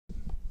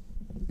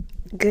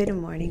Good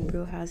morning,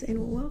 Brew House,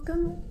 and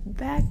welcome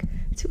back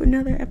to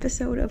another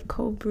episode of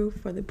Cold Brew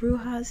for the Brew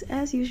House.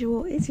 As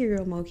usual, it's your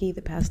girl Moki,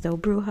 the Pastel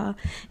Bruja,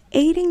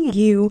 aiding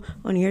you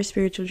on your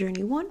spiritual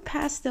journey, one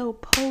pastel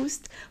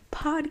post,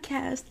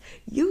 podcast,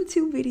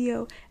 YouTube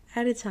video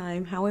at a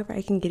time, however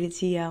I can get it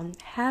to you.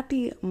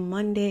 Happy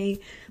Monday.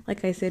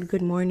 Like I said,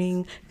 good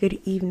morning, good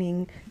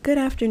evening, good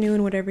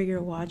afternoon, whatever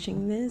you're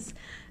watching this.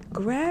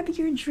 Grab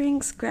your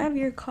drinks, grab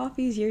your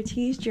coffees, your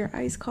teas, your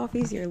iced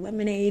coffees, your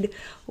lemonade,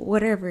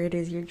 whatever it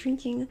is you're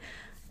drinking,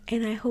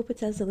 and I hope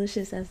it's as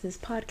delicious as this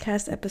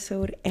podcast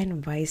episode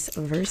and vice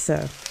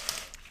versa.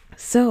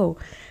 So,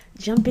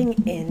 jumping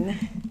in,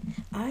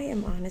 I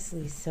am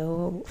honestly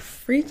so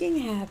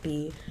freaking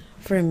happy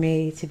for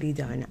May to be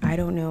done. I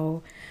don't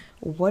know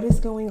what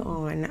is going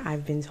on.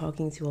 I've been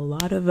talking to a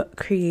lot of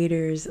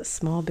creators,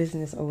 small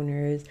business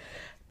owners,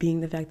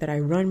 being the fact that I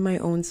run my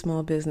own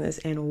small business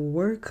and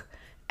work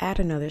at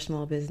another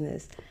small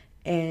business,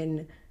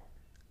 and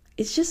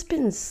it's just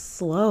been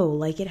slow.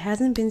 Like, it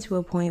hasn't been to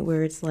a point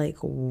where it's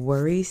like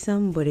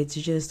worrisome, but it's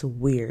just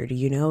weird,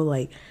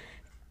 like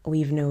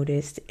we've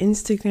noticed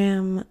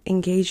Instagram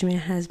engagement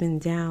has been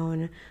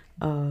down,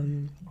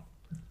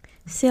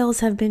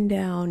 sales have been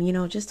down,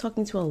 just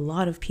talking to a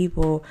lot of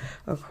people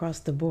across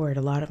the board,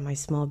 a lot of my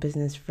small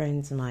business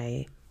friends,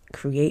 my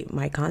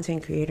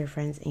content creator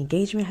friends,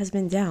 engagement has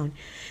been down.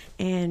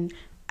 And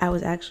I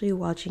was actually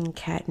watching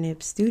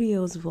Catnip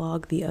Studios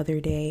vlog the other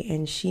day,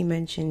 and she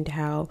mentioned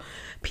how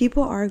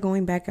people are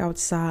going back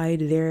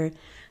outside.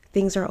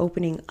 Things are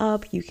opening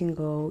up. You can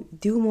go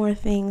do more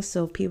things,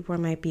 so people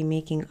might be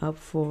making up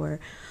for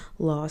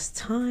lost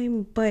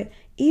time. But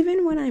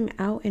even when I'm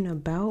out and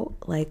about,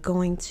 like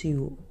going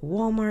to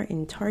Walmart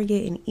and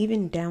Target and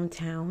even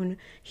downtown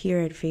here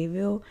at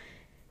Fayetteville,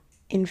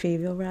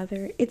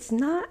 it's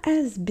not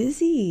as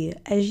busy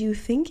as you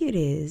think it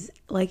is.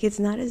 Like, it's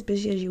not as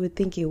busy as you would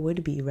think it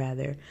would be,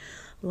 rather.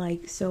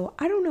 Like, so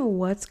I don't know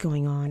what's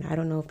going on. I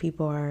don't know if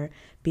people are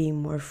being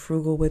more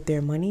frugal with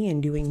their money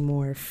and doing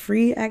more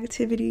free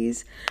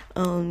activities,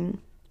 or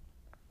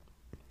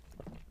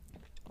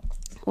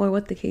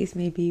what the case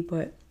may be.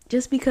 But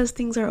just because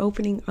things are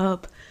opening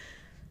up,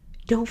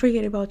 don't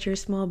forget about your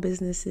small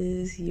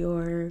businesses,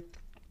 your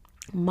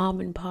mom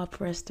and pop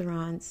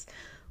restaurants.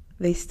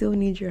 They still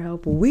need your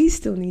help. We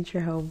still need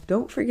your help.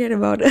 Don't forget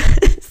about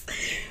us.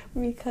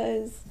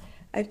 Because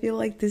I feel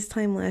like this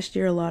time last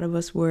year, a lot of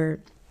us were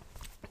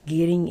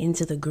getting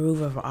into the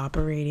groove of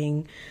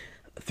operating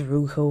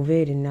through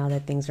COVID. And now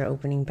that things are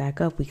opening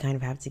back up, we kind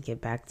of have to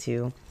get back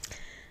to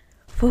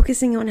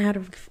focusing on how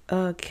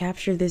to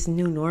capture this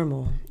new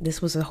normal.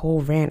 This was a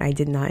whole rant I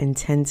did not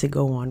intend to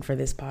go on for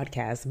this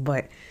podcast,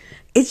 but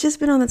it's just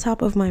been on the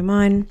top of my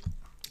mind.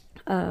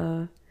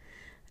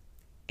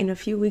 In a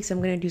few weeks,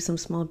 I'm going to do some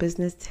small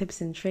business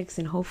tips and tricks,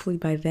 and hopefully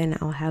by then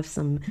I'll have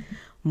some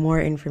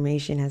more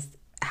information as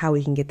how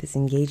we can get this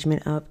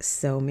engagement up.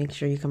 So make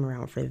sure you come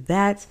around for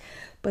that.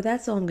 But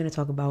that's all I'm going to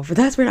talk about. For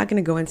that, we're not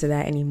going to go into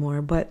that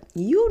anymore. But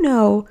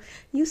you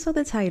saw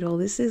the title.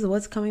 This is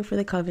What's Coming for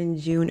the Coven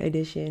June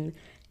edition.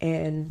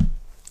 And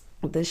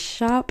the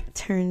shop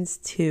turns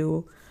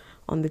 2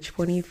 on the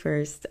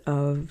 21st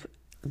of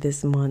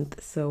this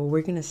month. So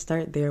we're going to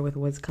start there with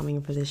what's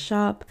coming for the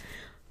shop.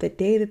 The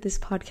day that this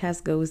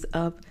podcast goes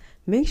up,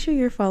 make sure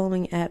you're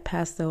following at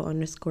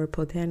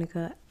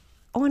pastel_botanica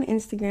on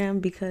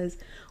Instagram, because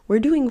we're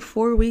doing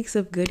 4 weeks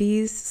of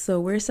goodies. So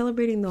we're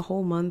celebrating the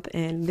whole month.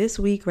 And this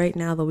week, right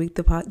now, the week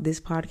this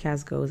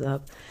podcast goes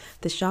up,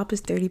 the shop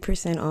is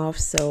 30% off.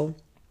 So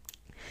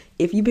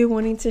if you've been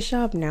wanting to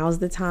shop, now's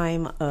the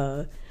time.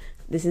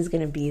 This is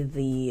going to be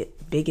the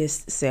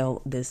biggest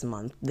sale this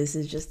month. This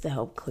is just to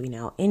help clean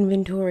out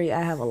inventory.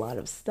 I have a lot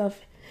of stuff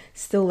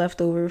still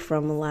left over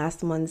from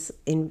last month's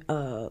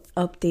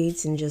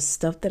updates and just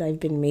stuff that I've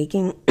been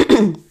making.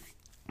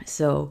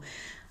 So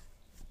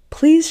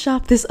please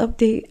shop this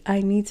update. I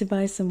need to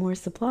buy some more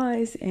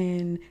supplies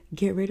and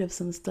get rid of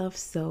some stuff.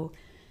 So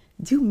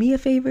do me a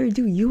favor,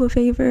 do you a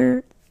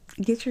favor,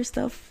 get your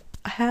stuff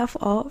half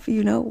off,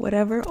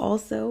 whatever.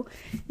 Also,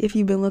 if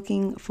you've been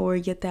looking for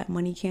Get That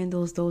Money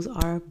candles, those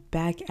are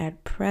back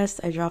at press.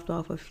 I dropped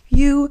off a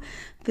few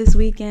this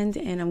weekend,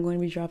 and I'm going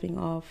to be dropping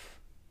off,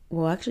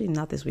 well, actually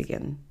not this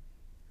weekend,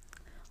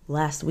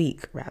 last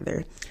week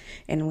rather,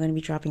 and I'm going to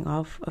be dropping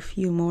off a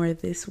few more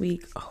this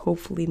week.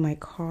 Hopefully my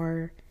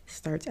car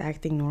starts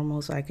acting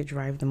normal so I could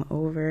drive them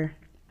over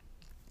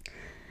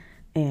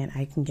and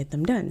I can get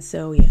them done.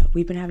 So yeah,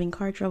 we've been having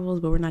car troubles,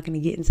 but we're not going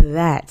to get into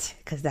that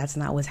because that's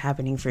not what's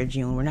happening for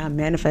June. We're not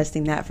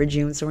manifesting that for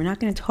June, so we're not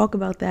going to talk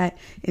about that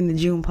in the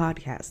June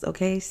podcast.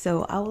 Okay,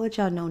 so I will let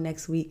y'all know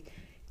next week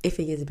if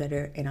it gets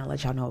better, and I'll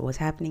let y'all know what's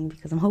happening,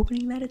 because I'm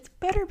hoping that it's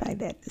better by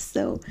then.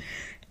 So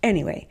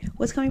anyway,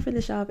 what's coming for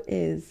the shop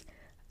is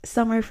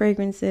summer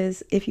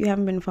fragrances. If you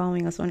haven't been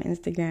following us on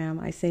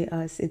Instagram, I say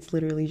us, it's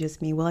literally just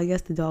me. Well, I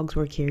guess the dogs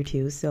work here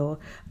too. So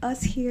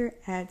us here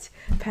at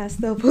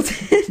Pastel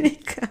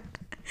Botanica.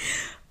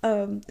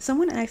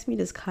 Someone asked me,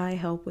 does Kai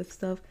help with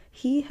stuff?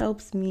 He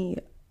helps me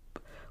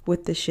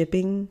with the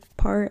shipping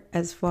part,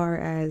 as far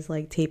as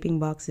like taping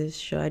boxes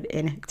shut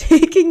and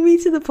taking me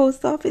to the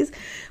post office.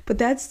 But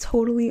that's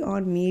totally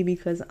on me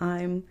because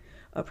I'm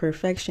a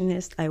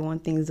perfectionist. I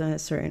want things done a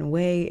certain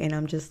way, and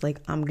I'm just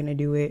like, I'm gonna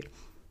do it.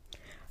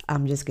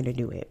 I'm just gonna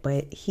do it.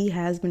 But he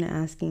has been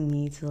asking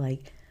me to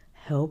like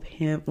help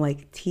him,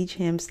 like teach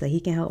him so that he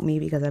can help me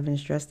because I've been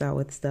stressed out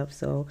with stuff.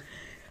 So,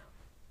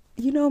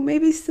 you know,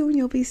 maybe soon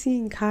you'll be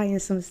seeing Kai in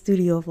some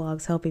studio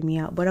vlogs helping me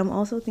out. But I'm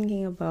also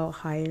thinking about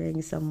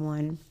hiring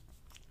someone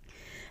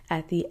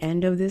at the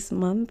end of this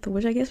month,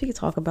 which I guess we could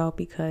talk about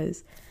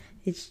because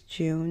it's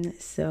June.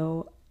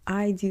 So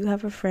I do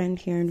have a friend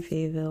here in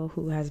Fayetteville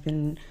who has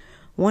been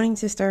wanting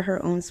to start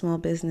her own small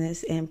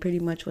business and pretty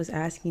much was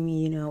asking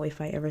me, you know,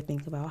 if I ever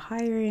think about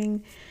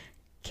hiring,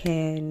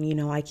 can, you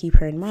know, I keep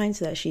her in mind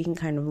so that she can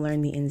kind of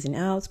learn the ins and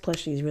outs. Plus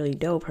she's really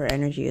dope. Her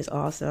energy is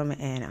awesome.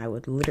 And I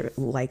would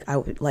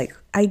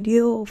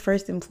ideal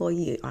first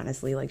employee,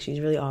 honestly. Like,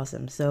 she's really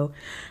awesome. So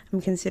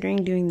I'm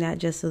considering doing that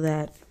just so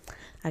that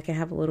I can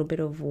have a little bit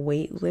of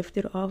weight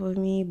lifted off of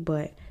me.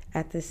 But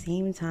at the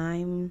same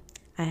time,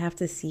 I have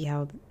to see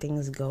how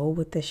things go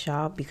with the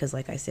shop because,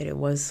 like I said, it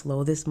was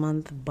slow this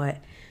month. But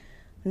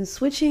I'm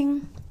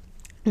switching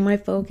my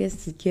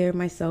focus to gear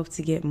myself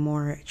to get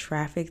more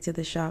traffic to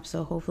the shop.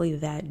 So hopefully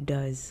that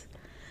does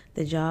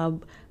the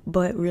job.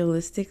 But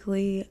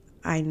realistically,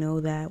 I know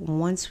that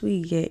once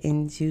we get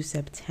into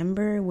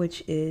September,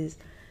 which is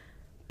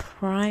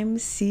prime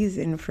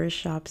season for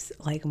shops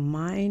like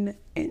mine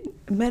and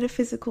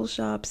metaphysical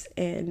shops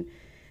and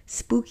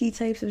spooky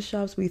types of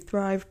shops, we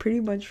thrive pretty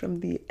much from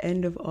the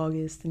end of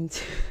August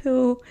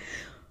until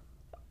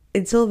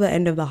the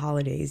end of the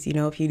holidays, you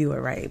know, if you do it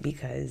right,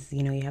 because,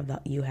 you know,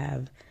 you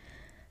have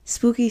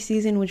spooky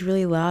season, which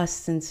really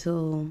lasts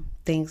until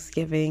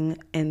Thanksgiving,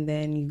 and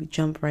then you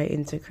jump right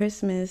into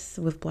Christmas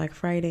with Black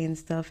Friday and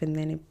stuff, and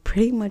then it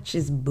pretty much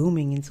is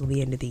booming until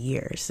the end of the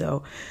year.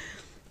 So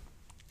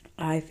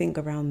I think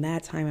around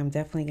that time I'm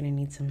definitely going to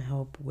need some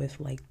help with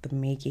like the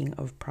making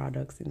of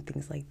products and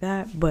things like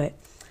that. But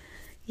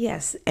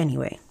yes,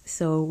 anyway,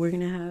 so we're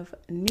going to have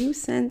new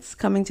scents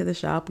coming to the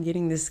shop,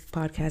 getting this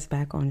podcast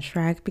back on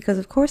track, because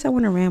of course I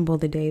want to ramble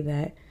the day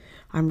that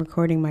I'm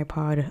recording my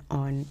pod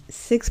on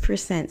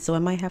 6%, so I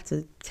might have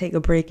to take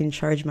a break and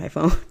charge my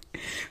phone.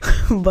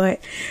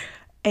 But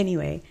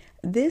anyway,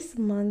 this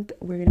month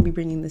we're going to be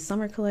bringing the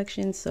summer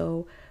collection,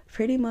 so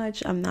pretty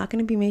much I'm not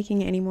going to be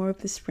making any more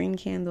of the spring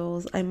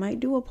candles. I might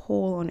do a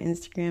poll on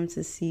Instagram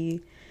to see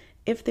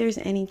if there's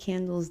any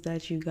candles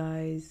that you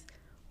guys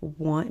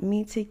want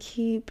me to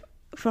keep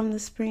from the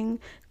spring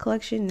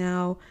collection.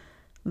 Now,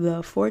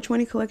 the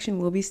 420 collection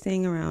will be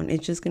staying around.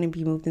 It's just going to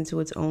be moved into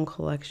its own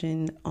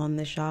collection on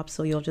the shop.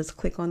 So you'll just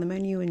click on the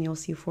menu and you'll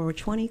see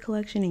 420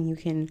 collection and you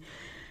can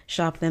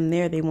shop them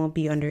there. They won't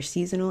be under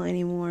seasonal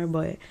anymore.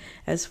 But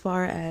as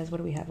far as what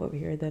do we have over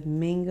here? The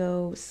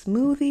mango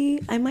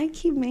smoothie. I might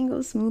keep mango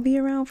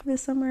smoothie around for the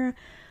summer.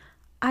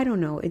 I don't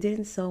know. It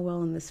didn't sell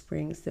well in the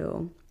spring,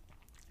 so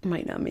I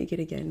might not make it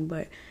again.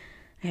 But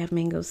I have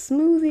mango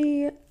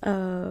smoothie,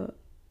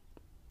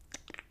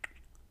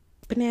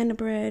 banana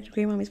bread,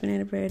 Great Mommy's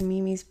banana bread,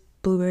 Mimi's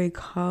blueberry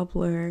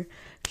cobbler,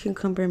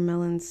 cucumber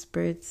melon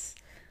spritz,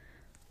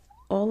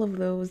 all of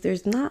those.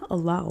 There's not a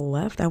lot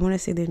left. I want to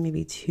say there's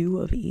maybe 2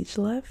 of each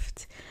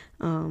left,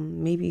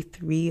 maybe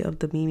 3 of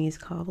the Mimi's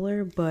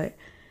cobbler, but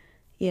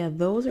yeah,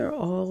 those are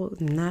all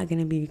not going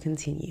to be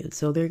continued,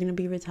 so they're going to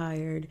be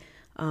retired.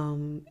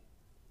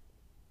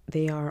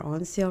 They are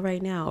on sale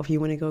right now if you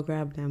want to go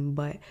grab them,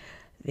 but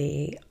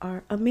they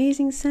are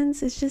amazing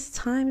scents. It's just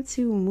time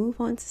to move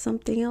on to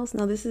something else.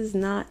 Now, this is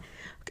not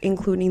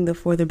including the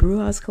For the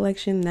Brewhouse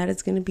collection. That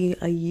is going to be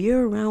a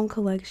year-round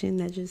collection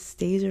that just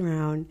stays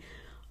around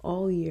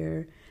all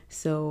year.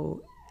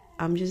 So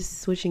I'm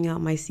just switching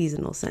out my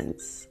seasonal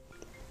scents.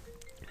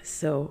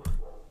 So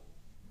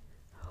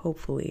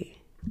hopefully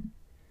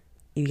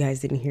you guys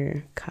didn't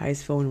hear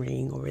Kai's phone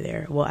ringing over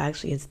there. Well,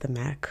 actually, it's the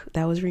Mac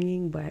that was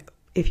ringing, but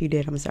if you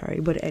did, I'm sorry.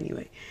 But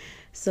anyway.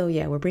 So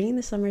yeah, we're bringing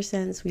the summer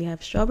scents. We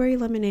have strawberry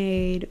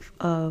lemonade,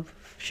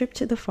 trip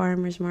to the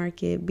farmer's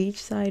market,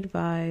 beachside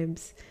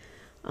vibes.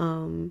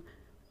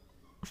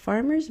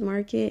 Farmer's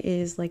market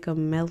is like a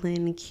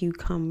melon,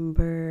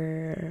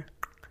 cucumber,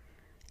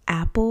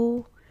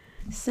 apple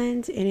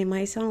scent, and it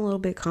might sound a little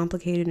bit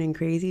complicated and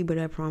crazy, but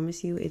I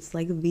promise you it's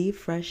like the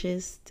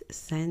freshest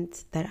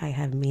scent that I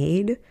have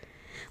made.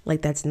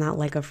 Like, that's not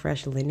like a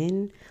fresh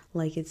linen.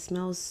 Like, it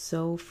smells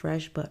so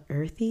fresh but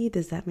earthy.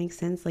 Does that make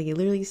sense? Like, it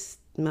literally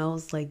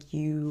smells like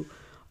you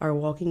are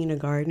walking in a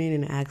garden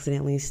and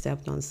accidentally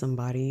stepped on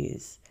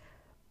somebody's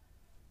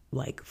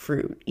like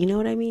fruit. You know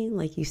what I mean?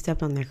 Like, you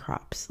stepped on their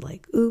crops.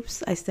 Like,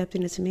 oops, I stepped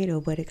in a tomato,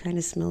 but it kind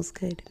of smells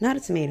good. Not a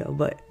tomato,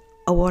 but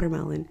a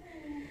watermelon.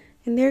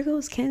 And there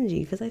goes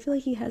Kenji, because I feel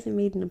like he hasn't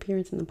made an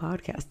appearance in the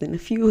podcast in a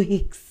few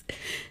weeks.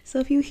 So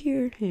if you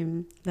hear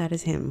him, that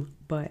is him.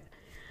 But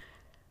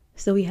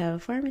So we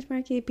have Farmers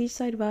Market.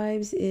 Beachside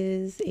Vibes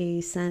is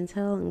a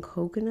santal and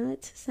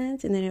coconut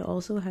scent, and then it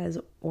also has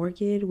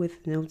orchid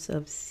with notes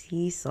of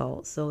sea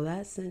salt. So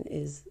that scent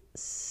is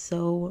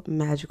so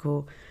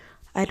magical.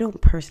 I don't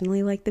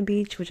personally like the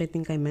beach, which I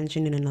think I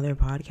mentioned in another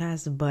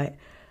podcast, but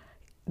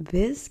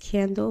this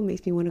candle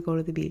makes me want to go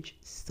to the beach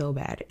so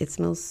bad. It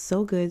smells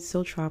so good,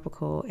 so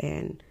tropical,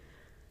 and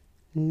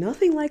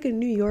nothing like a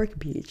New York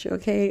beach,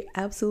 okay?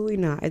 Absolutely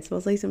not. It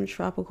smells like some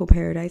tropical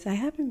paradise.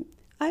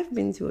 I've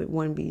been to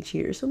one beach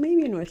here, so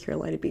maybe a North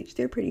Carolina beach.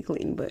 They're pretty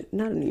clean, but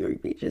not a New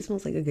York beach. It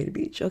smells like a good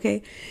beach,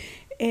 okay?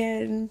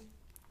 And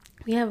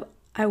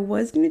I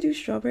was gonna do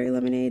strawberry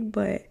lemonade,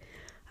 but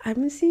I've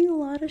been seeing a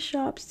lot of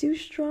shops do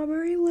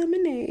strawberry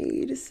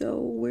lemonade, so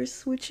we're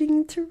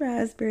switching to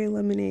raspberry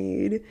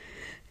lemonade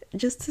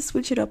just to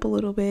switch it up a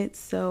little bit.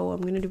 So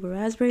I'm gonna do a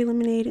raspberry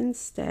lemonade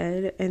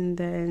instead, and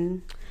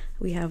then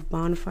we have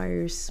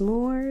bonfire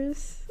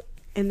s'mores,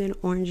 and then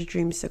orange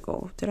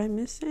dreamsicle. Did I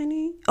miss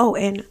any? Oh,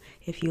 and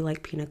if you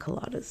like pina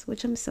coladas,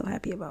 which I'm so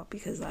happy about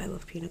because I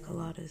love pina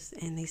coladas,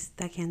 and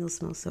that candle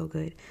smells so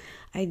good.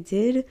 I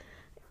did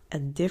a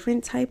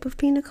different type of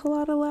pina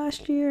colada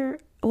last year.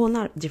 Well,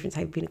 not a different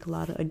type of pina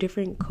colada, a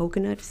different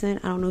coconut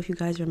scent. I don't know if you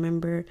guys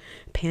remember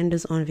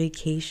Pandas on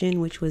Vacation,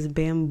 which was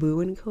bamboo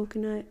and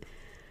coconut.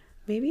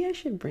 Maybe I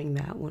should bring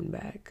that one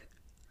back.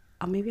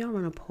 Maybe I'll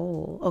run a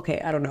poll.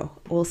 Okay, I don't know.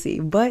 We'll see.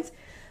 But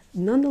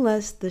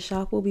nonetheless, the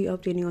shop will be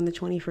updating on the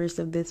 21st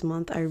of this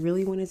month. I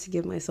really wanted to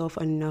give myself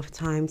enough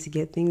time to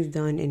get things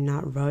done and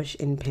not rush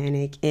and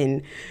panic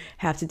and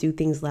have to do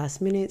things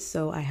last minute.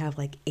 So I have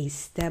like a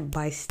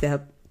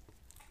step-by-step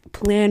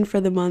plan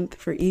for the month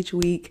for each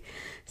week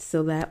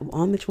so that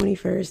on the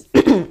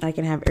 21st, I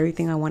can have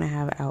everything I want to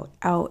have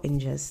out and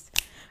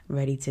just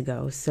ready to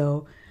go.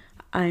 So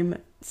I'm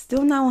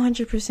still not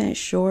 100%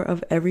 sure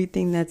of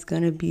everything that's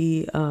going to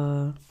be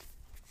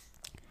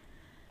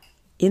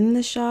in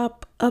the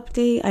shop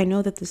update. I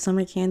know that the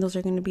summer candles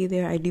are going to be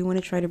there. I do want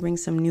to try to bring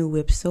some new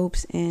whip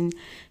soaps in,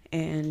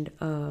 and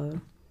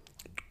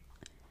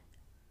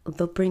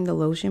they'll bring the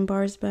lotion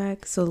bars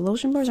back. So the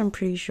lotion bars I'm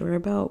pretty sure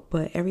about,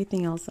 but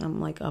everything else I'm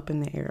like up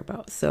in the air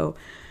about. So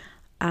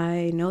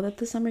I know that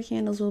the summer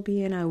candles will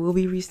be in. I will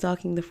be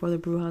restocking the For the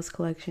Brewhouse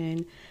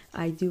collection.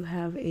 I do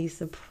have a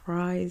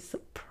surprise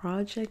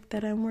project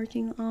that I'm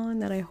working on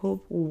that I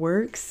hope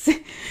works.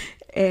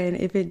 And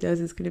if it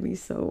does, it's going to be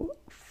so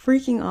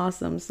freaking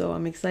awesome. So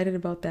I'm excited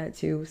about that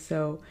too.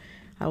 So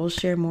I will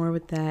share more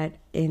with that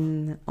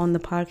on the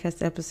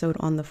podcast episode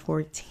on the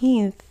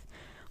 14th,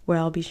 where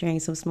I'll be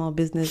sharing some small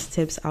business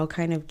tips. I'll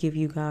kind of give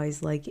you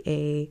guys like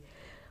a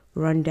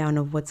rundown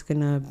of what's going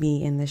to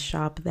be in the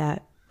shop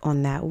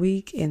on that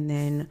week, and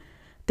then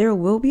there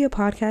will be a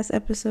podcast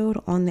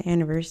episode on the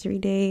anniversary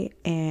day,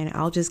 and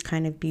I'll just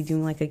kind of be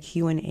doing like a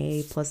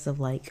Q&A plus of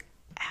like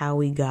how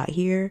we got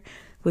here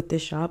with the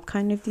shop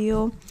kind of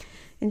deal,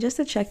 and just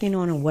to check in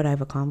on what I've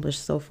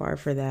accomplished so far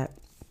for that,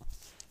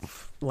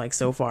 like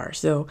so far.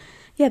 So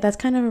yeah, that's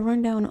kind of a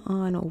rundown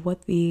on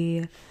what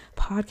the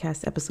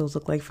podcast episodes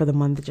look like for the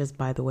month, just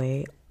by the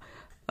way.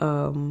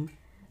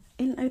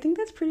 And I think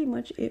that's pretty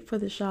much it for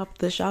the shop.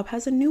 The shop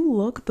has a new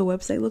look. The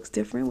website looks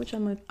different, which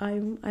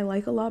I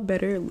like a lot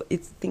better.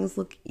 Things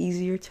look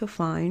easier to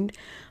find.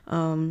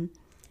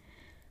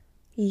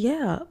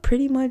 Yeah,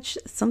 pretty much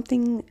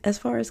something as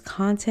far as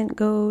content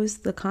goes.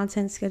 The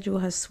content schedule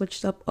has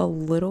switched up a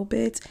little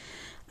bit.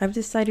 I've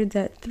decided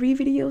that 3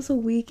 videos a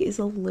week is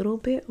a little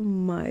bit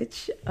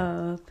much.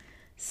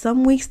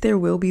 Some weeks there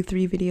will be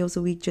 3 videos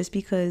a week, just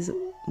because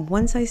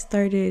once I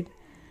started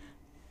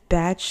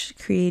batch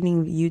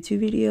creating YouTube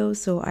videos,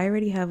 so I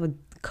already have a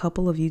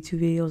couple of YouTube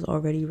videos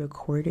already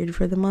recorded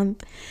for the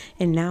month,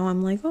 and now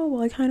I'm like, oh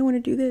well, I kind of want to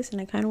do this and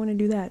I kind of want to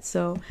do that.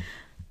 So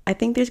I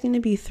think there's going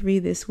to be 3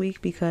 this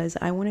week because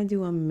I want to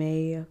do a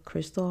May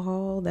crystal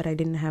haul that I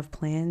didn't have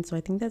planned, so I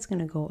think that's going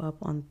to go up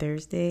on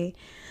Thursday.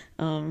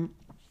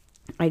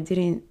 I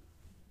didn't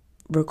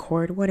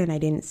record one and I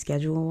didn't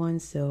schedule one,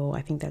 so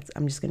I think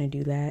I'm just gonna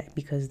do that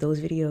because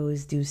those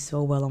videos do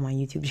so well on my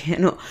YouTube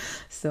channel.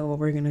 So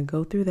we're gonna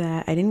go through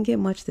that. I didn't get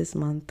much this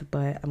month,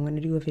 but I'm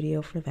gonna do a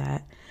video for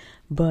that.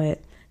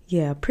 But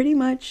yeah, pretty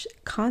much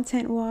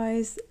content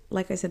wise,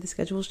 like I said, the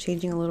schedule is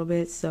changing a little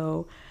bit.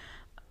 So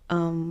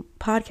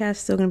podcast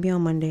still gonna be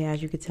on Monday,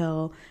 as you could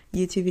tell.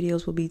 YouTube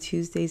videos will be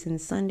Tuesdays and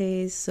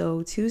Sundays.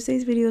 So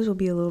Tuesdays videos will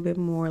be a little bit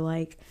more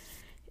like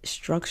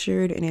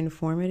structured and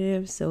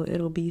informative, so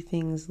it'll be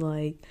things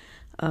like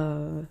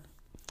how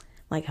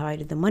I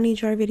did the money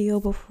jar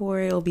video before.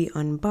 It'll be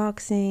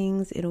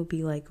unboxings, it'll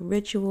be like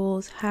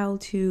rituals,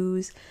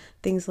 how-tos,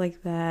 things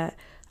like that.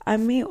 I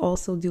may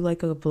also do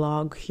like a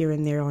vlog here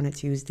and there on a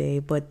Tuesday,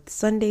 but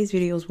Sunday's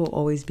videos will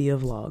always be a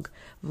vlog.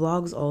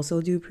 Vlogs also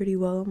do pretty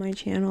well on my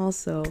channel,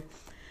 so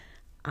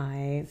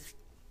I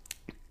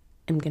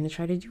am gonna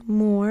try to do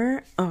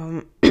more.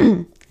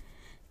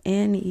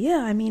 And yeah,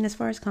 I mean, as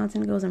far as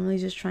content goes, I'm really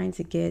just trying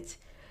to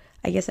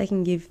I guess I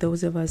can give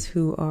those of us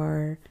who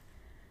are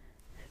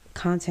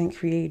content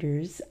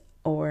creators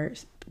or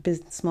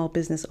small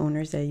business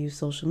owners that use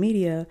social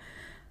media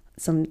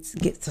some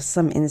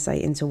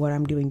insight into what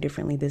I'm doing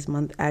differently this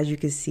month. As you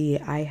can see,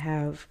 I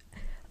have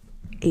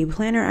a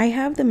planner. I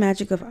have the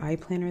Magic of Eye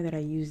planner that I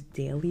use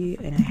daily,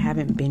 and I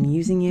haven't been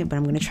using it, but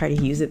I'm going to try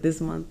to use it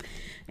this month.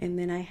 And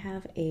then I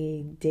have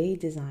a day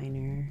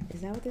designer.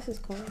 Is that what this is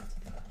called?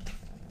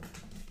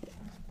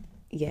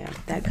 Yeah,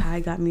 that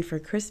Kai got me for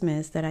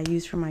Christmas that I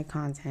use for my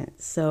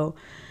content. So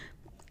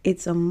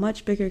it's a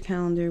much bigger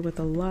calendar with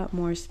a lot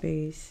more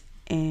space,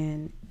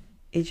 and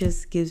it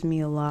just gives me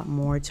a lot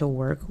more to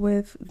work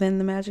with than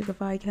the Magic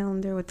of Eye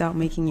calendar without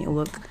making it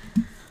look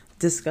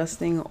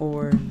disgusting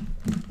or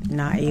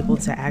not able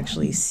to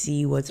actually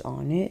see what's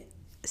on it.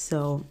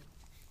 So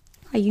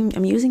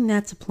I'm using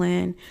that to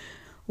plan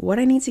what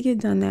I need to get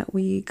done that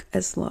week,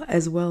 as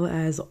well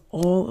as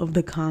all of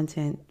the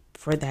content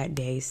for that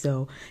day.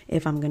 So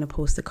if I'm going to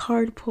post a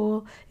card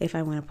pull, if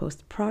I want to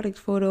post a product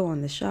photo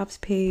on the shops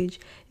page,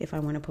 if I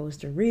want to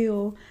post a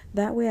reel,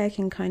 that way I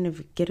can kind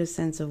of get a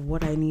sense of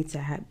what I need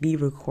to be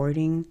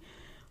recording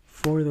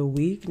for the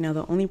week. Now,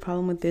 the only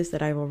problem with this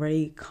that I've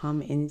already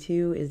come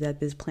into is that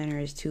this planner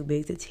is too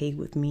big to take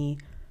with me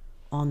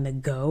on the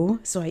go.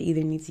 So I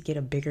either need to get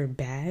a bigger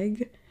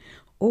bag,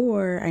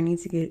 or I need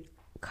to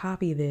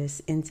copy this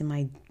into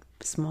my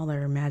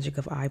smaller Magic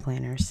of Eye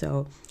planner.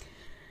 So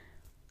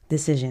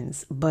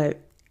decisions,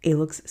 but it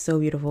looks so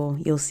beautiful.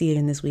 You'll see it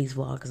in this week's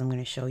vlog because I'm going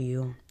to show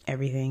you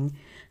everything.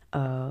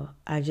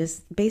 I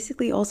just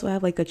basically also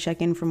have like a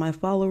check-in for my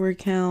follower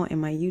count and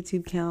my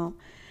YouTube count,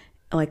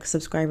 like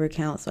subscriber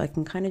count, so I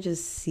can kind of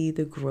just see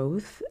the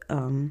growth.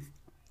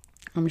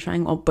 I'm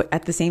trying, but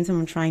at the same time,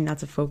 I'm trying not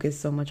to focus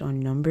so much on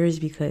numbers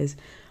because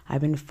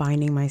I've been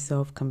finding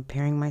myself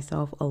comparing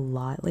myself a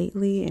lot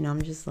lately, and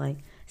I'm just like,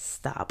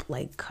 stop,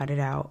 like cut it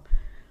out.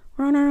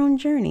 We're on our own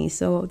journey.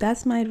 So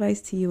that's my advice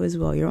to you as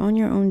well. You're on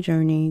your own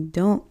journey.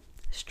 Don't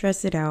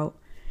stress it out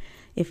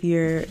if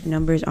your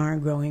numbers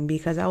aren't growing,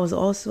 because I've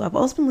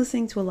also been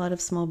listening to a lot of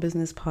small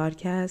business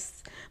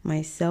podcasts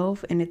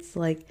myself, and it's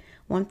like,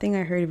 one thing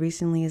I heard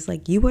recently is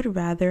like, you would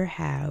rather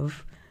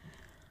have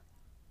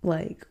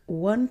like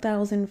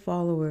 1,000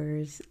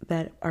 followers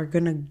that are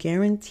gonna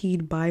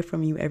guaranteed buy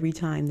from you every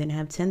time than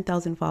have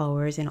 10,000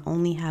 followers and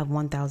only have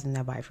 1,000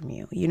 that buy from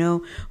you,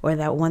 or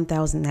that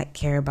 1,000 that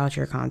care about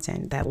your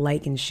content, that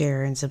like and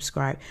share and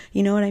subscribe.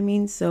 You know what I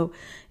mean? So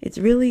it's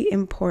really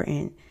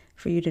important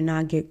for you to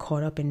not get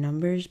caught up in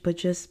numbers, but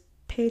just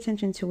pay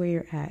attention to where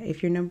you're at.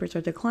 If your numbers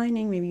are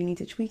declining, maybe you need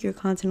to tweak your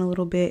content a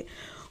little bit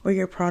or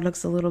your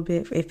products a little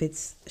bit. If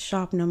it's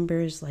shop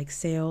numbers like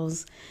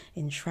sales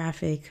and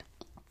traffic,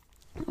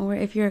 or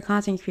if you're a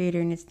content creator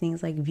and it's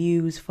things like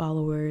views,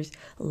 followers,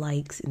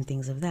 likes, and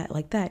things of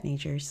that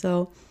nature.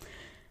 So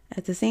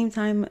at the same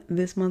time,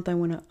 this month I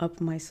want to up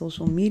my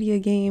social media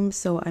game.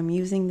 So I'm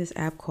using this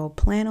app called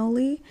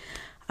Planoly.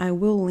 I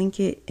will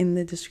link it in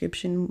the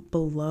description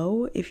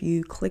below. If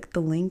you click the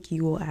link,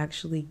 you will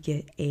actually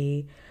get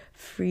a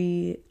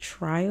free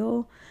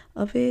trial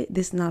of it.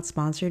 This is not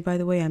sponsored, by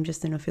the way. I'm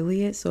just an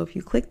affiliate. So if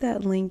you click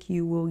that link,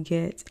 you will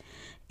get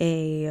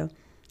a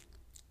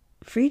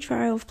free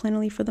trial of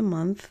Planoly for the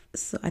month.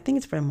 So I think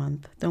it's for a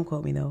month. Don't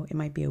quote me though. It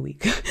might be a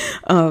week.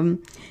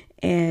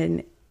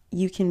 And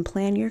you can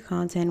plan your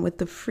content with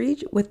the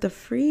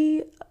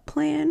free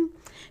plan.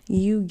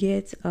 You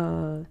get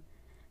 30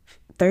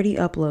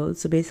 uploads.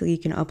 So basically you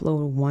can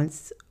upload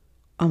once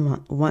a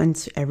month,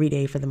 once every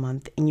day for the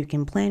month, and you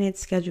can plan it,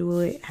 schedule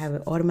it, have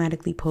it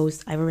automatically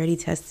post. I've already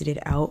tested it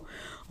out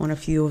on a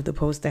few of the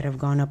posts that have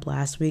gone up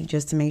last week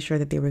just to make sure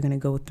that they were going to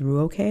go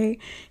through okay,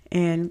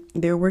 and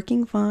they're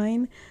working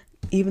fine.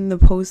 Even the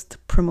post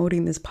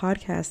promoting this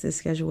podcast is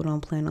scheduled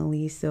on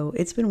Planoly, so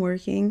it's been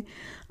working.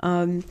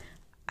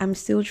 I'm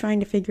still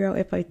trying to figure out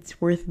if it's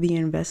worth the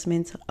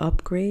investment to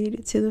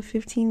upgrade to the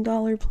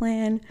 $15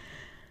 plan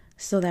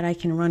so that I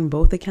can run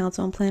both accounts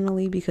on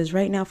Planoly, because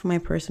right now for my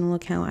personal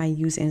account, I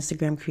use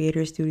Instagram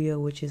Creator Studio,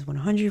 which is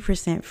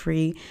 100%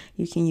 free.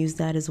 You can use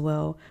that as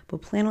well.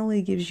 But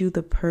Planoly gives you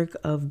the perk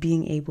of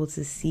being able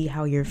to see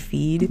how your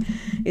feed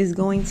is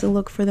going to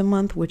look for the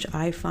month, which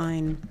I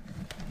find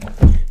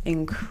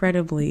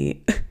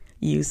incredibly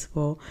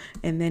useful.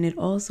 And then it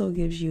also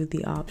gives you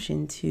the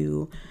option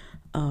to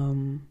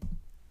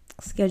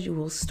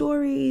schedule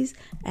stories,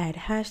 add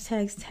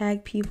hashtags,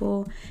 tag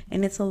people,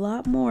 and it's a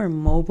lot more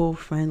mobile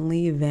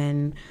friendly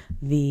than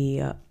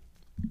the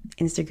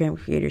Instagram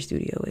Creator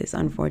Studio is,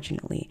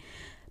 unfortunately,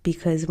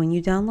 because when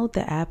you download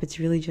the app, it's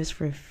really just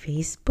for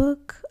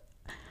Facebook.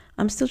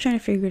 I'm still trying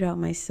to figure it out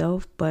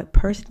myself, but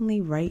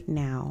personally right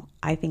now,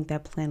 I think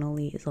that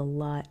Planoly is a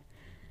lot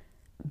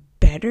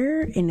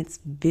better and it's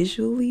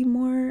visually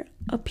more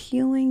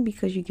appealing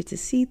because you get to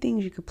see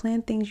things, you can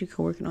plan things, you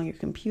can work it on your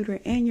computer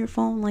and your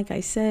phone, like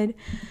I said,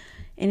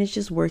 and it's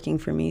just working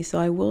for me. So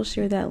I will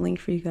share that link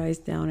for you guys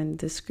down in the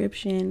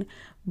description.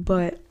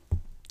 But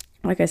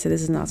like I said,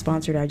 this is not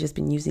sponsored. I've just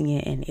been using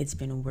it and it's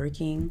been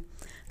working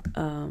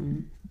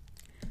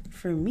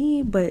for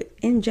me. But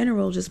in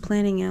general, just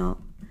planning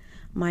out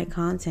my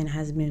content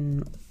has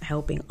been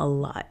helping a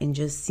lot, and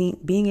just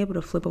being able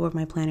to flip over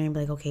my planner and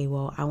be like, okay,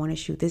 well, I want to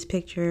shoot this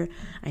picture,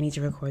 I need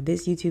to record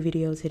this YouTube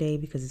video today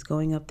because it's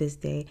going up this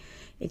day.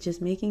 It's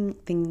just making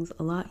things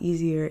a lot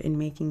easier and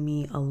making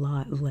me a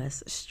lot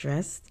less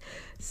stressed.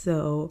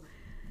 So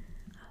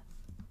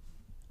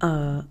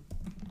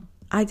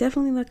I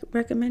definitely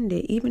recommend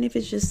it, even if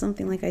it's just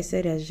something, like I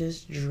said, as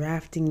just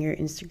drafting your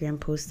Instagram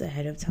post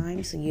ahead of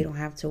time, so you don't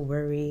have to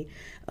worry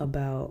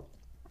about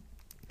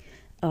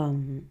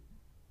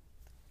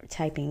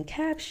typing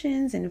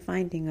captions and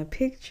finding a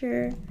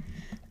picture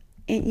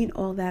and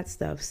all that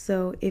stuff.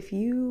 So if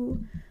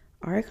you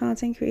are a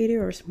content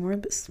creator or small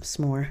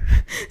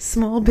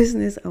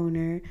business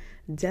owner,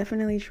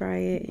 definitely try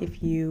it.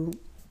 If you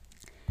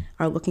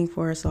are looking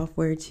for a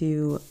software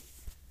to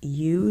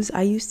use,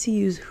 I used to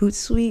use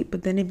Hootsuite,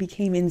 but then it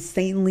became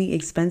insanely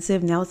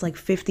expensive. Now it's like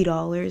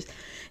 $50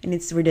 and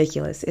it's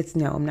ridiculous.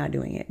 I'm not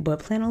doing it.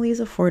 But Planoly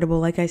is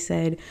affordable. Like I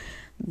said,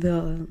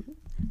 the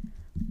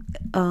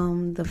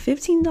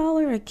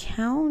 $15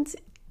 account,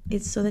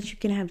 it's so that you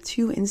can have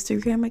 2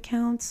 Instagram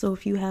accounts. So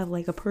if you have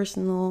like a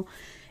personal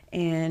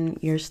and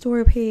your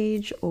store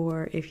page,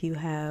 or if you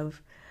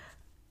have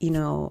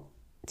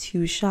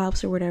 2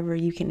 shops or whatever,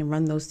 you can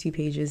run those 2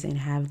 pages and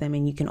have them,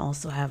 and you can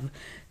also have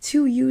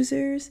 2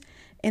 users.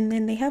 And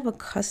then they have a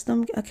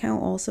custom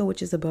account also,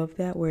 which is above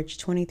that, where it's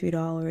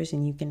 $23,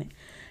 and you can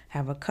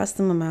have a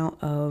custom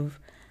amount of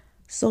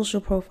social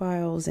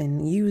profiles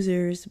and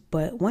users.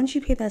 But once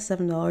you pay that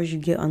 $7, you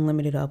get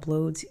unlimited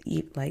uploads.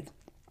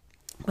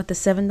 But the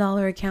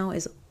 $7 account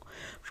is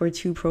for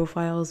 2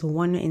 profiles,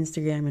 1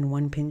 Instagram and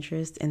 1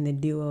 Pinterest, and the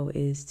duo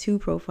is 2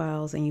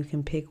 profiles, and you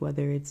can pick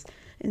whether it's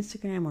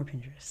Instagram or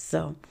Pinterest.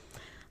 So I'm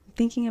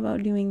thinking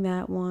about doing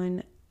that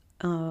one.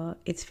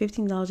 It's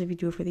 $15 if you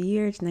do it for the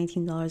year. It's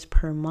 $19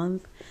 per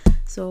month.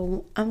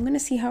 So I'm gonna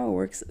see how it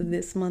works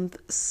this month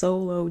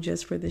solo,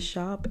 just for the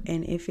shop,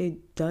 and if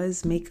it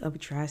does make a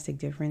drastic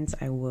difference,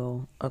 I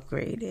will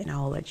upgrade and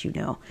I'll let you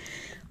know.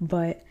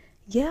 But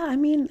yeah,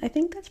 I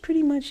think that's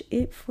pretty much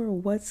it for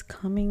what's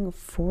coming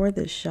for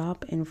the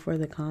shop and for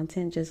the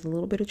content. Just a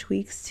little bit of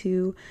tweaks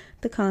to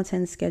the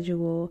content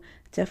schedule.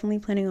 Definitely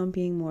planning on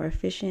being more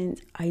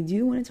efficient. I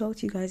do want to talk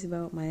to you guys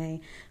about my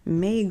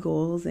May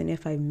goals and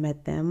if I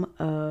met them.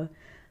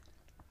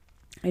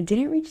 I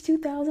didn't reach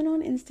 2,000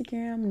 on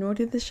Instagram, nor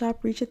did the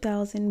shop reach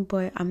 1,000,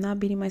 but I'm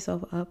not beating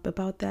myself up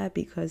about that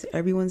because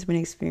everyone's been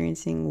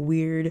experiencing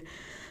weird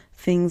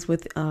things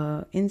with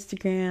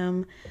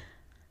Instagram.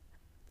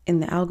 And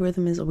the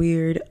algorithm is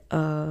weird.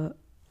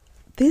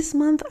 This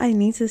month I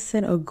need to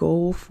set a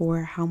goal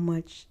for how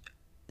much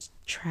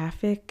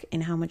traffic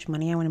and how much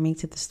money I want to make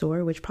to the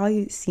store, which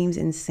probably seems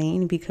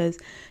insane because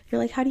you're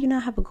like, how do you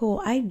not have a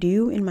goal? I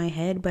do in my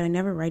head, but I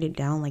never write it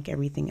down like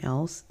everything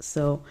else.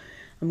 So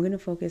I'm going to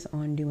focus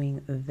on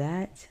doing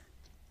that,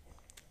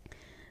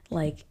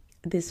 like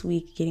this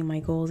week, getting my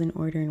goals in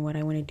order and what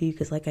I want to do.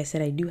 Because like I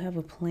said, I do have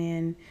a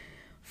plan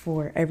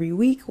for every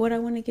week what I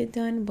want to get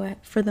done,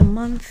 but for the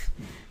month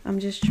I'm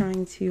just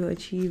trying to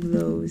achieve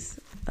those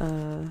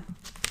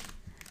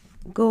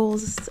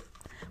goals.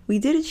 We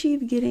did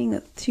achieve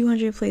getting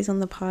 200 plays on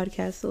the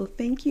podcast, so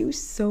thank you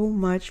so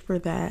much for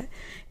that.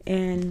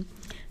 And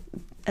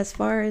as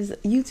far as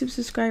YouTube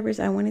subscribers,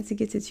 I wanted to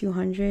get to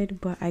 200,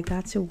 but I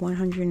got to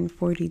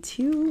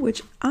 142,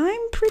 which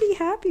I'm pretty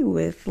happy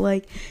with,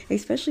 like,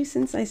 especially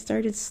since I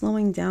started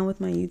slowing down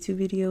with my YouTube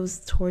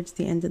videos towards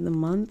the end of the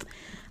month.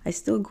 I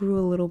still grew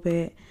a little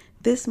bit.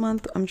 This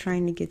month, I'm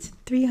trying to get to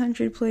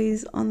 300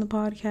 plays on the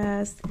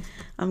podcast.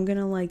 I'm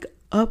gonna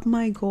up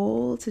my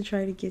goal to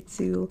try to get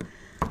to,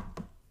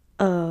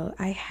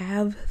 I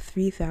have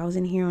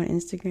 3,000 here on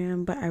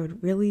Instagram, but I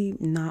would really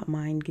not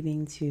mind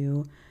getting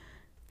to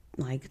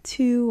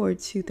 2 or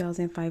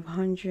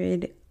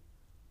 2,500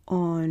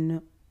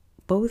 on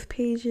both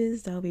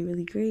pages. That'll be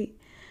really great.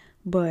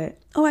 But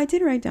I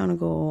did write down a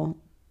goal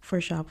for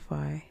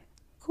Shopify.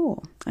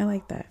 Cool. I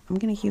like that. I'm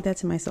gonna keep that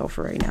to myself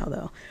for right now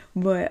though.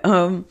 But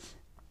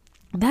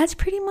that's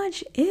pretty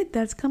much it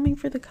that's coming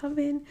for the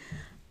Coven.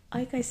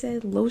 Like I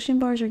said, lotion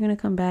bars are gonna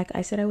come back.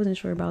 I said I wasn't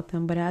sure about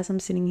them, but as I'm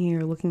sitting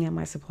here looking at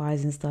my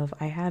supplies and stuff,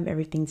 I have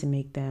everything to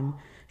make them.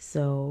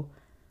 So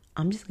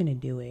I'm just gonna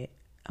do it.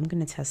 I'm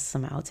gonna test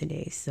some out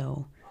today.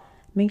 So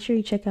make sure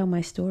you check out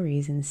my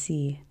stories and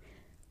see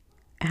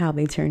how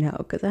they turn out,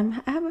 because I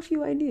have a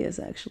few ideas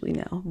actually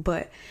now.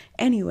 But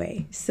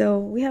anyway, so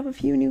we have a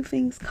few new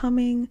things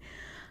coming.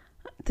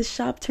 The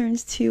shop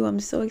turns 2. I'm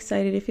so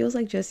excited. It feels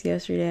like just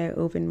yesterday I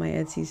opened my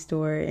Etsy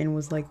store and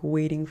was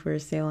waiting for a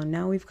sale, and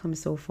now we've come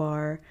so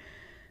far.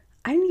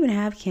 I didn't even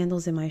have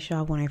candles in my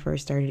shop when I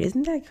first started.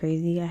 Isn't that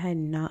crazy? I had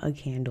not a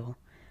candle.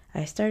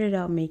 I started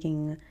out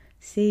making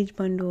sage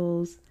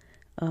bundles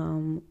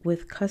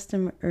with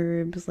custom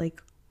herbs,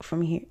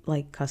 from here,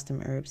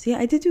 custom herbs. Yeah,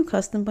 I did do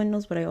custom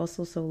bundles, but I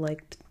also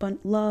liked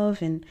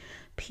love and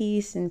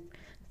peace and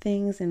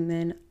things. And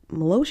then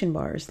lotion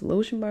bars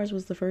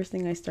was the first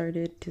thing I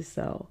started to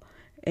sell,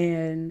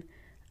 and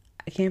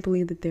I can't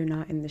believe that they're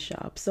not in the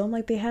shop. So I'm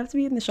like, they have to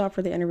be in the shop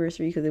for the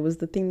anniversary because it was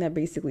the thing that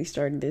basically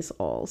started this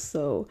all.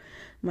 So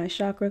my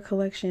chakra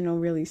collection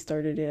really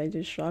started it. I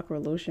did chakra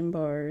lotion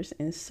bars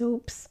and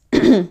soaps.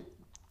 And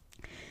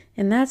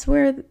that's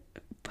where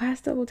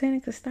Pasta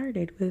Botanica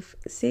started, with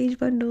sage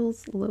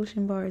bundles,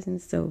 lotion bars,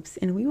 and soaps.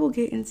 And we will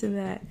get into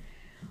that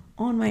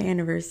on my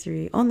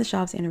anniversary, on the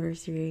shop's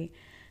anniversary.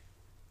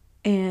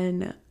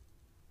 And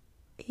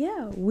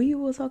yeah, we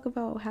will talk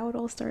about how it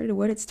all started,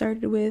 what it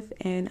started with,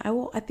 and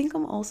I think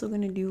I'm also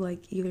going to do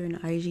like either an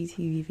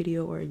IGTV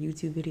video or a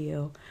YouTube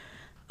video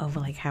of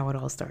like how it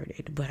all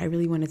started. But I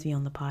really wanted to be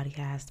on the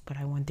podcast, but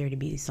I want there to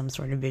be some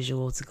sort of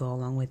visual to go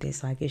along with it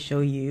so I can show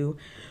you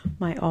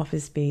my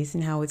office space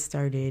and how it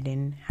started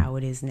and how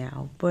it is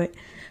now. But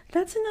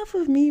that's enough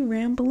of me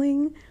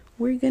rambling.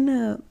 I'm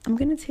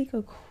gonna take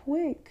a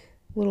quick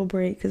little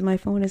break because my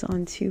phone is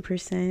on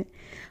 2%.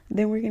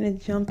 Then we're gonna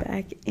jump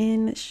back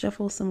in,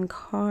 shuffle some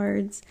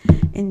cards,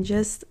 and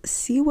just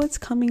see what's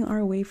coming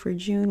our way for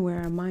June, where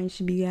our mind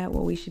should be at,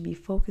 what we should be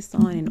focused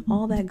on, and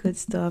all that good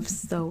stuff.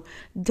 So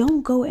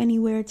don't go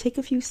anywhere. Take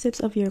a few sips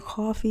of your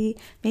coffee,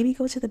 maybe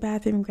go to the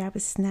bathroom, grab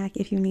a snack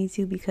if you need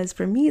to, because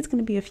for me it's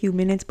gonna be a few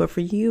minutes, but for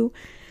you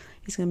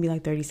it's gonna be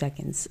like 30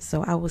 seconds.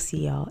 So I will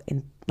see y'all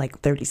in like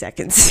 30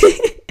 seconds.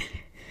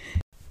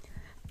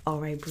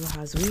 All right,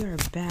 brujas, we are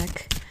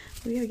back.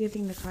 We are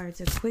giving the cards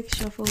a quick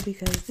shuffle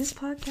because this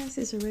podcast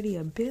is already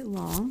a bit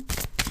long,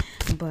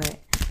 but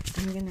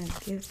I'm going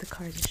to give the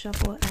cards a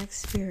shuffle, ask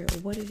Spirit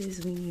what it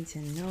is we need to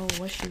know.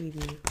 What should we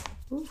be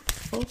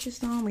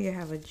focused on? We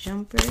have a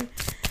jumper,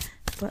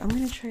 but I'm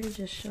going to try to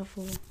just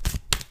shuffle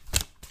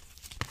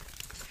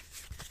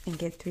and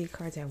get 3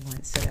 cards at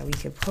once so that we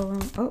can pull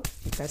them. Oh,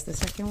 that's the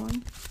second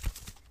one.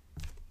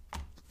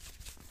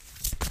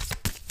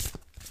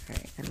 All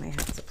right, I might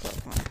have to pull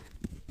one.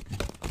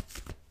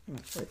 I'm going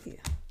to flip you.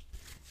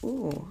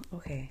 Ooh,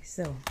 okay,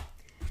 so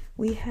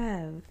we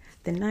have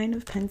the 9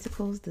 of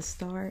Pentacles, the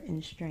Star,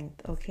 and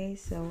Strength. Okay,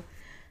 so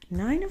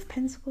 9 of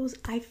Pentacles,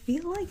 I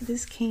feel like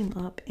this came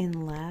up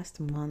in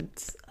last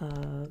month's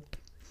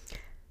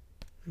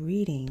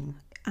reading.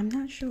 I'm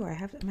not sure.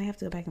 I might have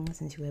to go back and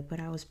listen to it,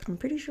 but I'm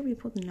pretty sure we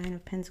pulled the 9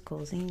 of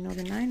Pentacles. And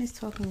the 9 is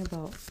talking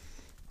about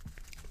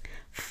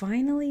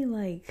finally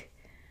like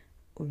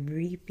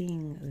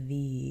reaping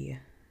the...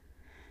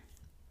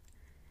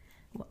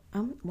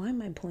 why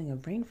am I pulling a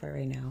brain fart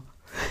right now?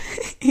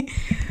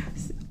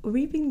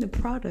 Reaping the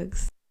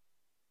products.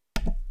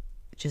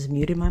 Just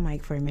muted my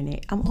mic for a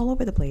minute. I'm all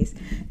over the place.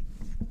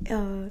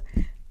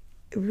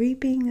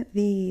 Reaping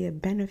the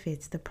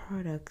benefits, the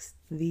products,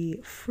 the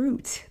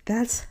fruit.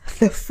 That's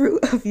the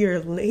fruit of your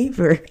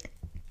labor.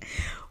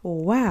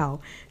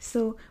 Wow.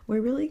 So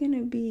we're really going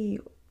to be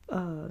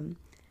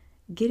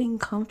getting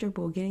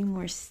comfortable, getting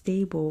more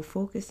stable,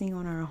 focusing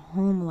on our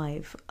home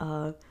life,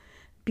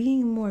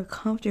 being more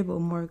comfortable,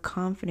 more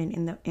confident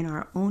in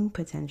our own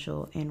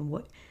potential, and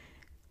we're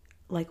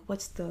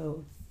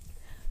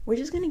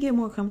just going to get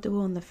more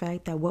comfortable in the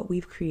fact that what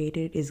we've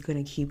created is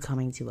going to keep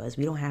coming to us.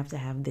 We don't have to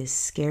have this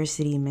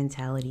scarcity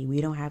mentality. We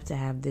don't have to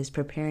have this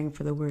preparing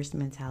for the worst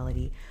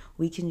mentality.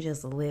 We can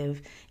just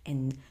live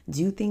and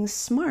do things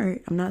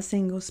smart. I'm not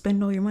saying go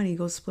spend all your money,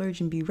 go splurge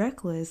and be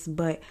reckless,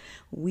 but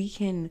we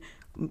can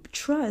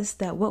trust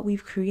that what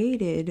we've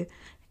created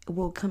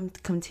will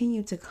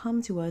continue to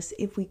come to us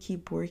if we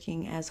keep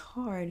working as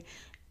hard.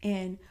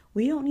 And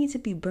we don't need to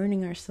be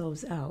burning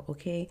ourselves out,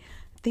 okay?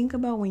 Think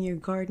about when you're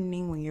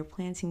gardening, when you're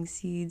planting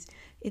seeds.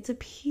 It's a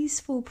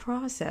peaceful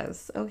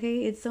process,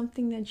 okay? It's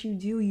something that you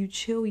do, you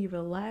chill, you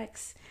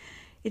relax.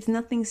 It's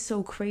nothing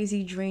so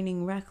crazy,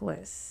 draining,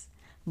 reckless.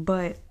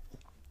 But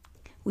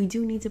we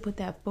do need to put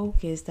that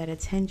focus, that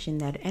attention,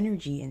 that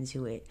energy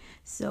into it.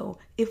 So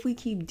if we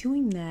keep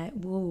doing that,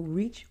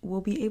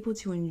 we'll be able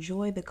to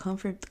enjoy the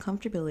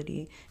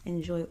comfortability,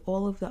 enjoy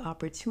all of the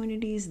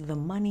opportunities, the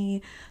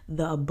money,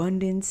 the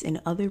abundance, and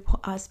other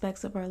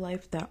aspects of our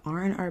life that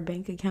aren't our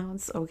bank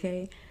accounts,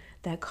 okay?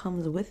 That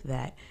comes with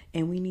that.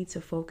 And we need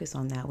to focus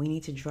on that. We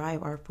need to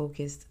drive our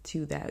focus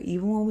to that.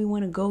 Even when we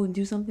want to go and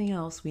do something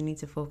else, we need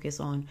to focus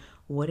on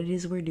what it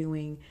is we're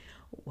doing,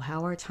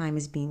 how our time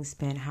is being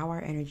spent, how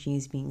our energy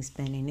is being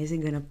spent, and is it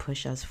going to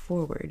push us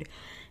forward?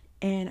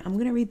 And I'm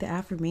going to read the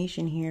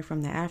affirmation here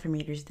from the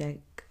Affirmators deck,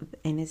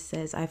 and it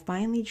says, I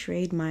finally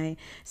trade my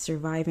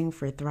surviving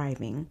for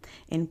thriving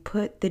and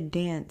put the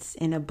dance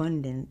in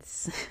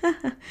abundance.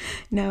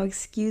 Now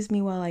excuse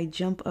me while I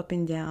jump up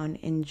and down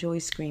and joy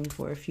scream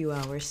for a few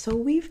hours. So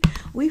we've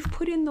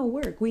put in the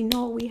work. We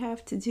know what we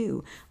have to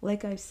do.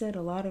 Like I've said,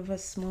 a lot of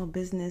us small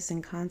business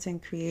and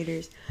content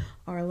creators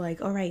are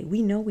like, all right,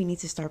 we know we need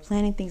to start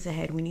planning things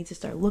ahead. We need to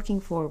start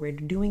looking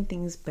forward, doing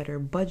things better,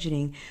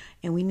 budgeting,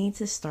 and we need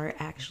to start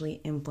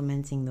actually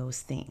implementing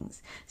those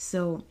things.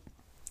 So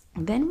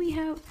then we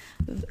have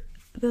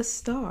the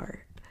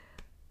Star,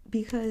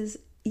 because,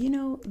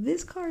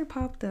 this card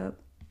popped up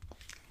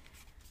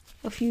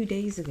a few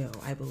days ago,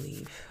 I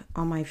believe,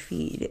 on my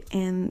feed.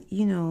 And,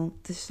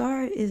 the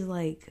Star is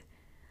like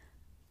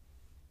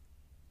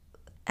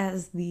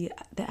as the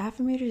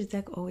affirmators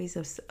deck always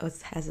has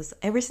us,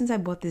 ever since I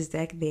bought this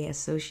deck, they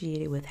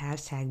associate it with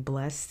hashtag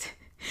blessed.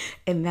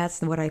 And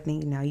that's what I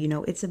think now.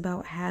 It's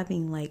about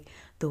having like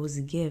those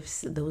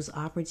gifts, those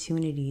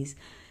opportunities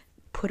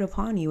put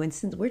upon you. And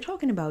since we're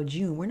talking about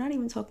June, we're not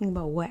even talking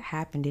about what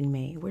happened in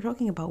May. We're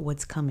talking about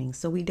what's coming.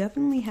 So we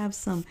definitely have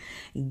some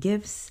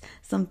gifts,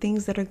 some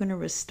things that are going to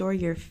restore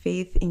your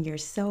faith in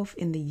yourself,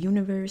 in the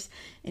universe,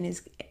 and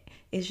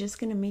it's just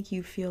going to make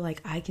you feel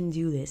like I can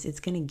do this. It's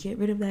going to get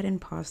rid of that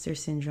imposter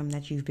syndrome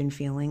that you've been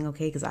feeling,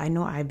 okay? Because I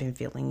know I've been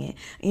feeling it.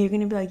 And you're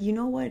going to be like, you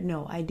know what?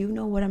 No, I do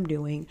know what I'm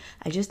doing.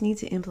 I just need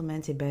to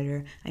implement it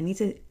better. I need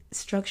to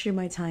structure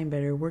my time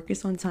better. Work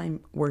and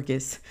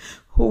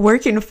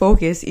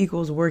focus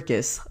equals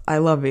workus. I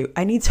love it.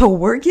 I need to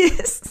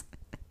workus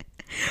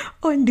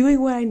on doing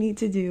what I need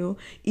to do,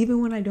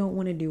 even when I don't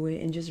want to do it,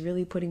 and just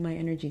really putting my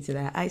energy to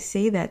that. I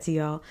say that to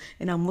y'all,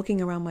 and I'm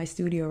looking around my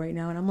studio right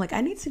now, and I'm like,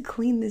 I need to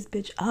clean this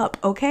bitch up,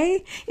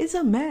 okay? It's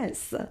a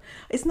mess.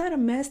 It's not a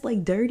mess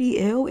like dirty,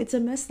 ill. It's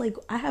a mess like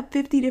I have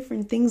 50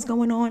 different things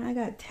going on. I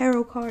got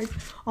tarot cards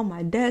on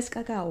my desk.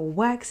 I got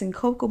wax and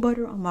cocoa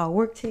butter on my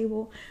work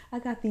table. I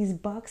got these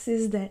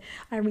boxes that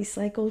I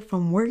recycled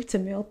from work to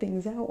mail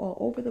things out all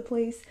over the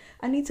place.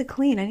 I need to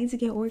clean. I need to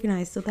get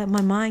organized so that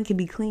my mind can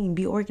be clean,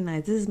 be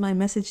organized. This is my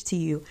message to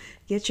you.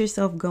 Get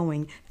yourself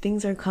going.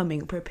 Things are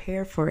coming.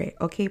 Prepare for it,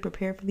 okay?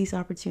 Prepare for these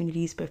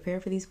opportunities. Prepare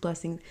for these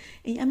blessings.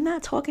 And I'm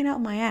not talking out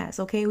my ass,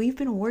 okay? We've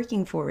been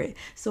working for it.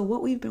 So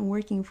what we've been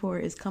working for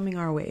is coming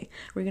our way.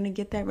 We're going to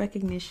get that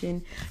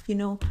recognition.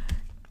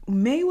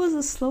 May was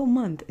a slow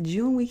month.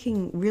 June, we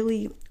can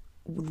really,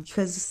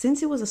 because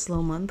since it was a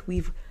slow month,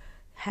 we've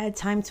had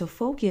time to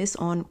focus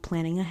on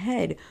planning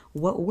ahead.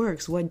 What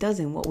works, what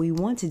doesn't, what we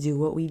want to do,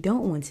 what we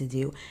don't want to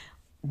do,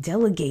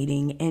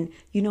 delegating, and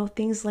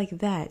things like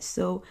that.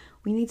 So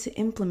we need to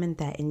implement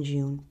that in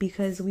June,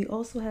 because we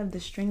also have the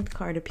strength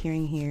card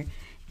appearing here.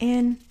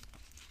 And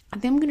I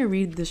think I'm going to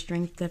read the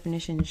strength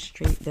definition,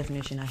 straight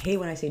definition. I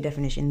hate when I say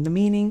definition, the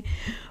meaning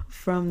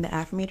from the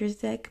affirmators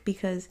deck,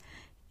 because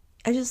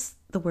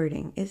the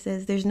wording, it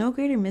says there's no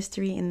great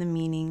mystery in the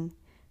meaning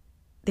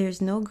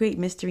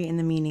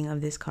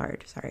of this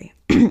card.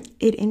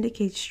 It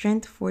indicates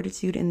strength,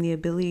 fortitude, and the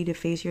ability to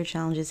face your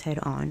challenges head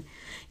on.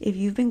 If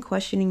you've been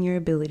questioning your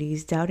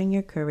abilities, doubting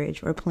your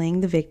courage, or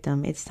playing the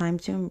victim, it's time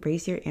to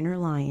embrace your inner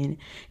lion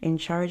and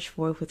charge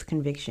forth with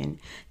conviction.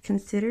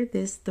 Consider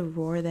this the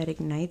roar that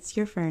ignites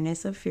your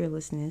furnace of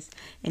fearlessness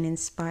and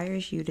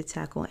inspires you to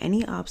tackle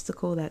any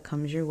obstacle that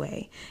comes your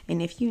way.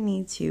 And if you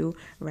need to,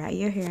 rat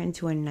your hair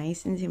into a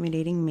nice,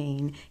 intimidating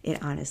mane.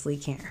 It honestly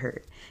can't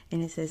hurt.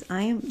 And it says,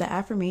 the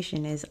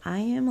affirmation is, I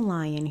am a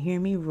lion, hear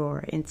me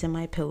roar into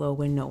my pillow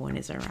when no one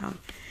is around.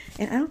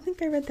 And I don't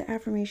think I read the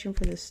affirmation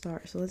for the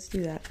star, so let's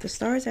do that. The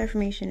star's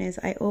affirmation is,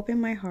 I open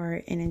my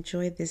heart and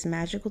enjoy this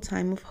magical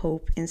time of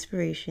hope,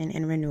 inspiration,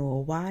 and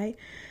renewal. Why?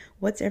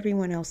 What's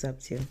everyone else up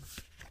to?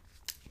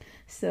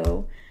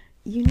 So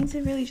you need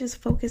to really just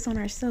focus on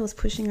ourselves,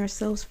 pushing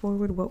ourselves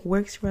forward, what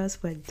works for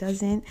us, what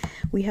doesn't.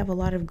 We have a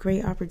lot of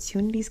great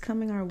opportunities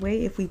coming our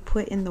way if we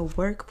put in the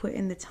work, put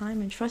in the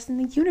time, and trust in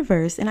the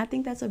universe. And I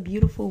think that's a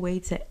beautiful way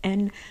to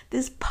end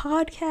this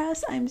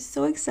podcast. I'm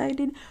so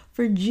excited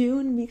for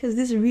June because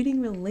this reading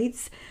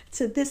relates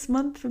to this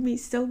month for me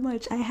so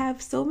much. I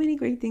have so many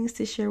great things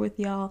to share with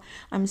y'all.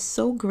 I'm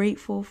so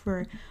grateful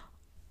for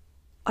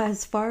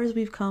as far as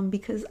we've come,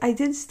 because I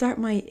did start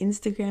my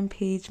Instagram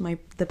page,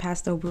 the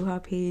Pastel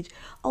Bruja page,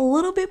 a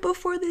little bit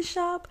before this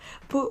shop,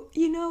 but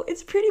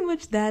it's pretty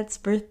much Dad's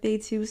birthday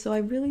too, so I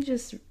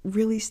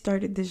really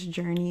started this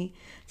journey,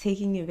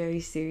 taking it very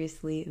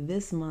seriously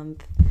this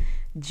month,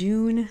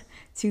 June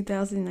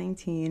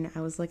 2019.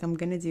 I was like, I'm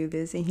gonna do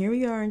this, and here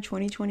we are in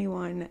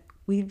 2021.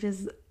 We've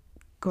just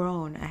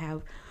grown.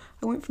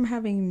 I went from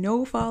having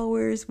no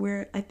followers,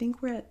 where I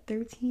think we're at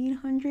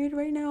 1,300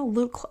 right now,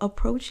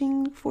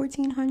 approaching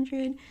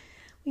 1,400.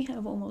 We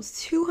have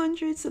almost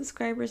 200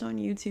 subscribers on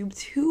YouTube,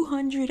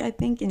 200, I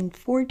think, and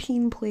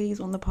 14 plays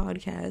on the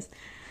podcast.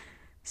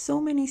 So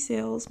many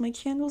sales. My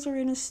candles are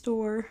in a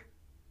store.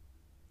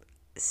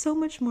 So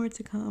much more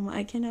to come.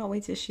 I cannot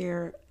wait to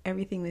share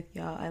everything with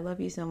y'all. I love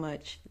you so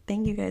much.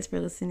 Thank you guys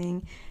for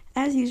listening.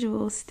 As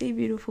usual, stay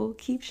beautiful,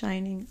 keep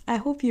shining. I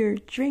hope your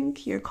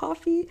drink, your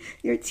coffee,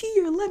 your tea,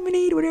 your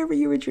lemonade, whatever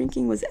you were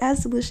drinking was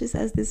as delicious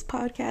as this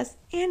podcast,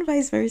 and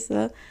vice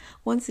versa.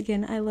 Once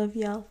again, I love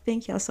y'all.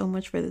 Thank y'all so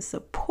much for the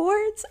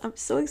support. I'm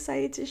so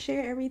excited to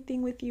share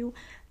everything with you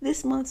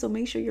this month, so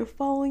make sure you're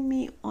following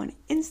me on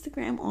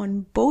Instagram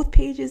on both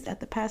pages at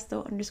the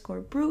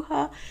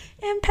pastel_bruja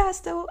and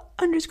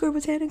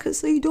pastel_botanica,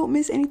 so you don't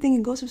miss anything,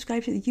 and go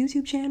subscribe to the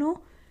YouTube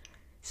channel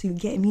so you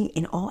get me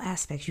in all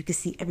aspects. You can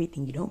see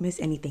everything. You don't miss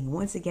anything.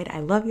 Once again,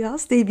 I love y'all.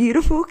 Stay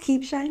beautiful.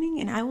 Keep shining.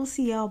 And I will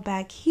see y'all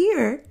back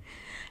here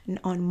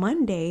on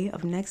Monday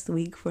of next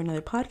week for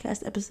another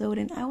podcast episode.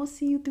 And I will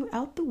see you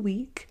throughout the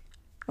week,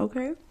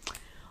 okay,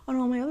 on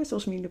all my other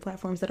social media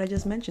platforms that I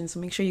just mentioned. So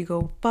make sure you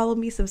go follow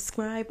me,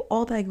 subscribe,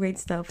 all that great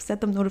stuff.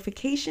 Set them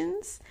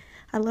notifications.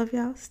 I love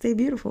y'all. Stay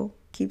beautiful.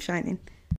 Keep shining.